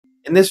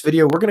In this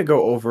video, we're going to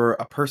go over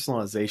a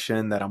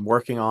personalization that I'm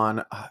working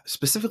on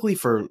specifically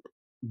for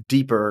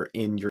deeper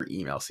in your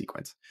email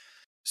sequence.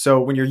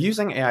 So, when you're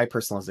using AI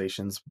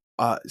personalizations,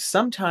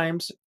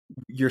 sometimes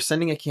you're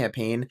sending a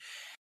campaign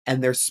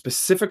and there's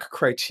specific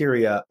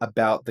criteria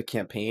about the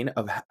campaign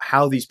of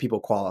how these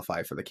people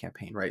qualify for the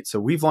campaign, right? So,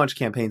 we've launched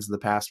campaigns in the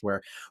past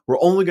where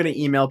we're only going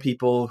to email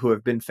people who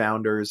have been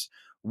founders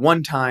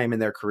one time in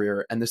their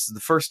career. And this is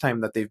the first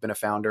time that they've been a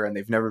founder and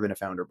they've never been a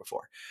founder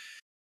before.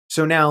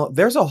 So now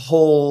there's a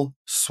whole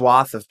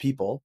swath of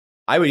people.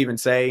 I would even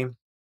say,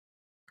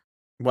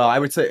 well, I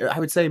would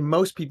say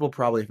most people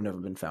probably have never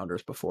been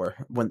founders before.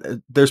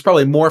 When there's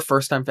probably more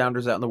first-time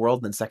founders out in the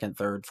world than second,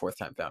 third,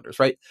 fourth-time founders,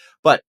 right?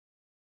 But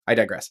I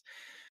digress.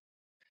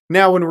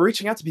 Now, when we're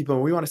reaching out to people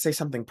and we want to say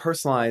something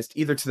personalized,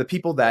 either to the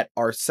people that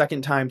are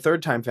second time,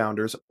 third time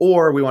founders,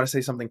 or we want to say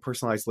something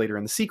personalized later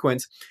in the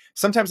sequence,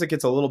 sometimes it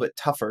gets a little bit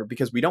tougher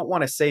because we don't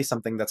want to say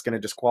something that's going to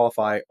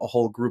disqualify a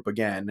whole group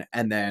again,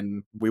 and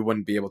then we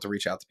wouldn't be able to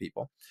reach out to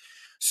people.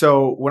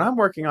 So what I'm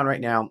working on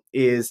right now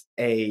is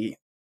a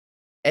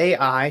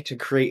AI to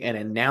create an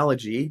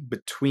analogy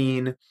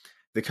between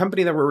the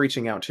company that we're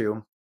reaching out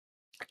to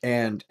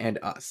and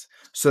us,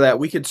 so that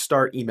we could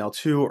start email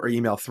 2 or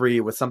email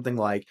 3 with something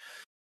like,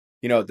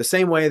 the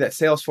same way that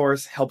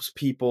Salesforce helps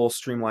people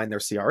streamline their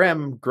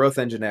CRM, Growth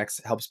Engine X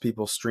helps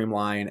people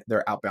streamline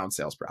their outbound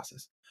sales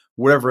process,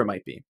 whatever it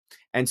might be.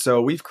 And so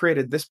we've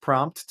created this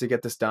prompt to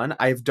get this done.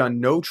 I've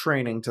done no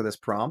training to this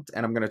prompt,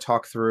 and I'm going to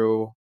talk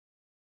through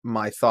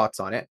my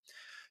thoughts on it.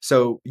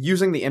 So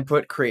using the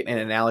input, create an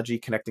analogy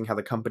connecting how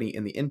the company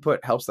in the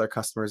input helps their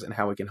customers and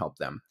how we can help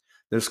them.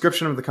 The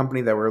description of the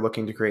company that we're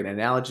looking to create an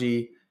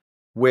analogy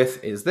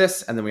with is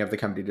this, and then we have the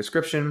company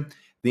description.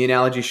 The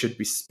analogy should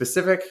be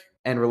specific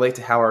and relate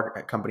to how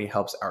our company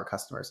helps our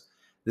customers.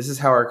 This is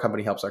how our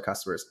company helps our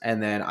customers.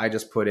 And then I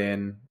just put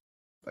in,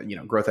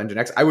 Growth Engine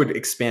X. I would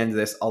expand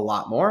this a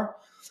lot more.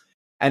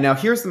 And now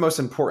here's the most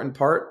important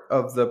part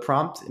of the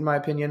prompt, in my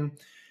opinion.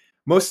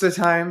 Most of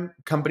the time,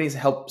 companies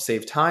help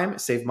save time,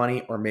 save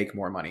money, or make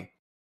more money.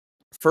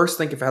 First,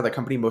 think of how the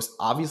company most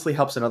obviously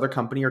helps another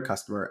company or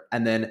customer,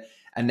 and then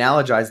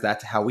analogize that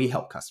to how we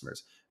help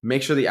customers.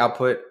 Make sure the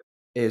output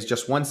is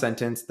just one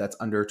sentence that's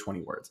under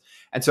 20 words.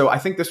 And so I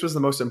think this was the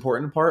most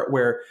important part,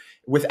 where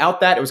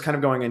without that, it was kind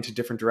of going into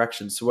different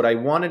directions. So what I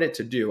wanted it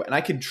to do, and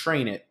I could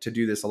train it to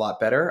do this a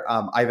lot better.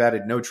 I've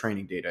added no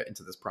training data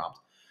into this prompt.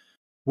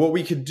 What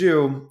we could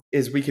do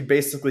is we could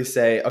basically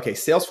say, okay,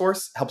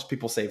 Salesforce helps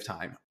people save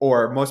time,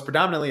 or most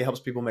predominantly it helps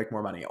people make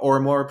more money,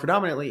 or more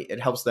predominantly it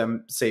helps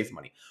them save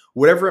money.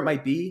 Whatever it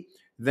might be,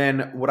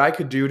 then what I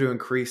could do to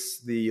increase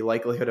the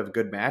likelihood of a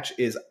good match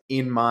is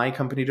in my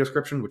company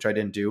description, which I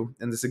didn't do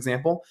in this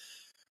example.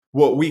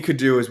 What we could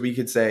do is we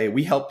could say,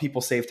 we help people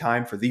save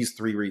time for these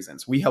 3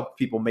 reasons. We help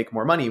people make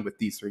more money with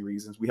these 3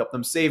 reasons. We help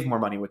them save more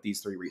money with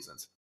these 3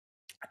 reasons.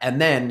 And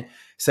then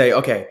say,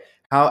 okay,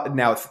 how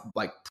now,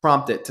 like,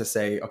 prompt it to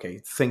say,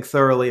 okay, think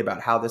thoroughly about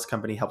how this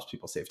company helps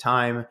people save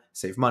time,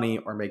 save money,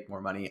 or make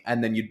more money.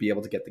 And then you'd be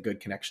able to get the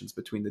good connections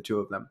between the two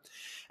of them.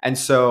 And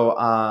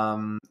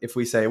so if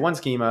we say one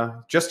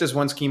schema, just as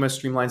one schema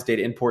streamlines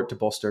data import to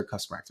bolster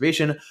customer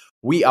activation,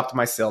 we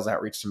optimize sales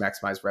outreach to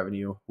maximize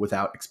revenue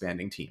without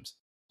expanding teams.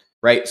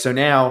 Right. So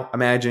now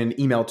imagine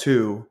email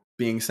 2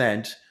 being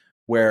sent,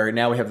 where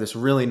now we have this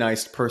really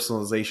nice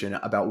personalization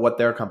about what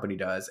their company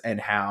does and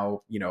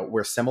how,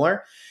 we're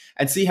similar.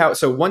 And see how,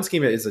 so one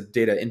schema is a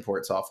data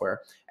import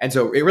software. And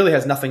so it really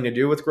has nothing to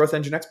do with Growth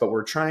Engine X, but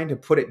we're trying to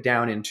put it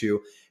down into,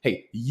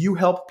 hey, you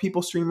help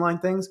people streamline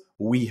things.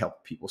 We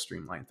help people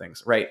streamline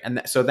things. Right.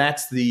 And so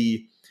that's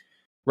the,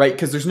 right.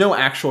 Because there's no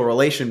actual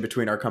relation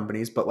between our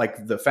companies, but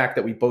like the fact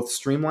that we both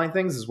streamline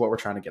things is what we're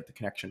trying to get the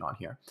connection on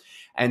here.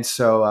 And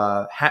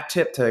so hat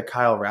tip to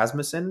Kyle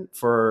Rasmussen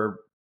for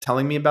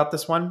telling me about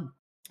this one.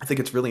 I think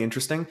it's really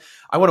interesting.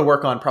 I want to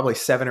work on probably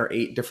 7 or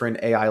 8 different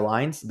AI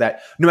lines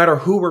that no matter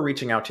who we're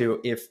reaching out to,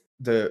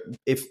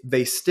 if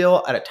they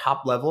still at a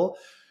top level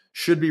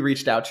should be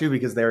reached out to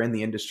because they're in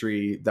the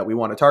industry that we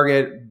want to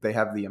target, they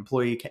have the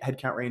employee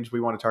headcount range we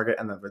want to target,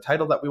 and the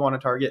title that we want to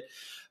target,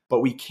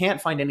 but we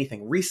can't find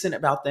anything recent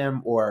about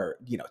them or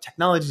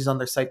technologies on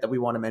their site that we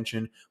want to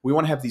mention. We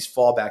want to have these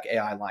fallback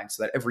AI lines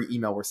so that every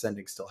email we're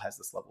sending still has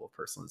this level of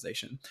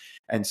personalization.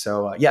 And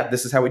so, yeah,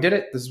 this is how we did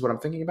it. This is what I'm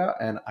thinking about,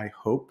 and I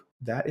hope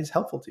that is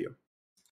helpful to you.